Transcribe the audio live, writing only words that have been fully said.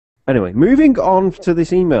Anyway, moving on to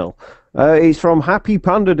this email. It's from Happy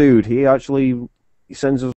Panda Dude. He actually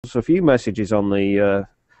sends us a few messages on the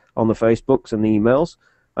Facebooks and the emails,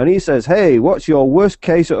 and he says, "Hey, what's your worst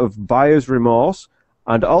case of buyer's remorse?"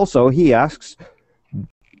 And also, he asks,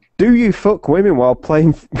 "Do you fuck women while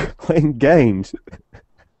playing games?"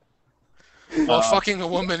 Well, fucking a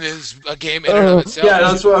woman is a game in and of itself. Yeah,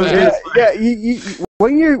 that's what I was going to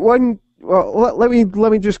say. Well,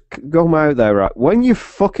 let me just go out there, right? When you're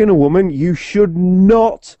fucking a woman, you should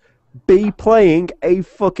not be playing a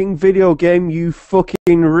fucking video game, you fucking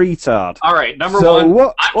retard. All right, number one,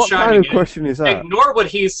 what chiming kind of in. question is that? Ignore what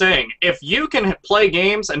he's saying. If you can play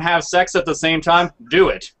games and have sex at the same time, do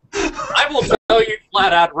it. I will tell you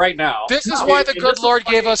flat out right now. This is why the good Lord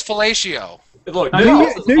gave us fellatio. Look, do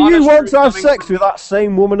you want to have sex with that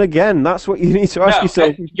same woman again? That's what you need to ask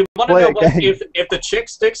yourself. You want to know what? If the chick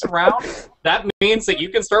sticks around, that means that you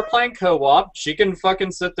can start playing co-op. She can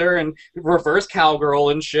fucking sit there and reverse cowgirl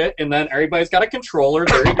and shit, and then everybody's got a controller.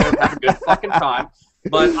 There you go, have a good fucking time.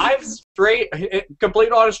 But I've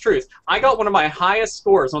complete honest truth. I got one of my highest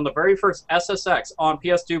scores on the very first SSX on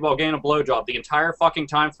PS2 while getting a blowjob the entire fucking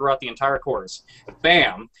time throughout the entire course.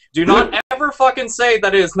 Bam. Do not ever fucking say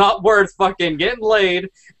that it is not worth fucking getting laid.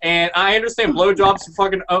 And I understand blowjobs are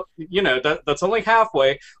fucking, you know, that's only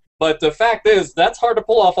halfway. But the fact is, that's hard to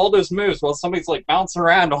pull off all those moves while somebody's like bouncing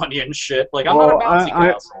around on you and shit. Like, I'm not a bouncy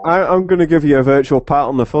castle. I'm going to give you a virtual pat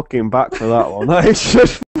on the fucking back for that one. That is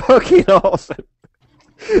just fucking awesome.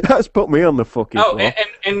 That's put me on the fucking floor.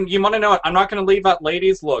 And you want to know what? I'm not going to leave out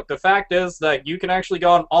ladies. Look, the fact is that you can actually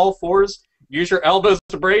go on all fours, use your elbows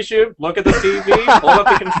to brace you, look at the TV, hold up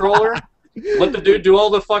the controller, let the dude do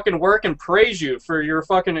all the fucking work and praise you for your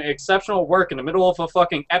fucking exceptional work in the middle of a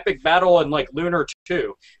fucking epic battle in like Lunar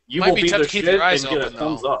 2. You will be the shit and get a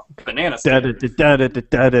thumbs up. Banana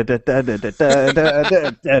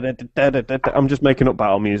I'm just making up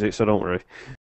battle music, so don't worry.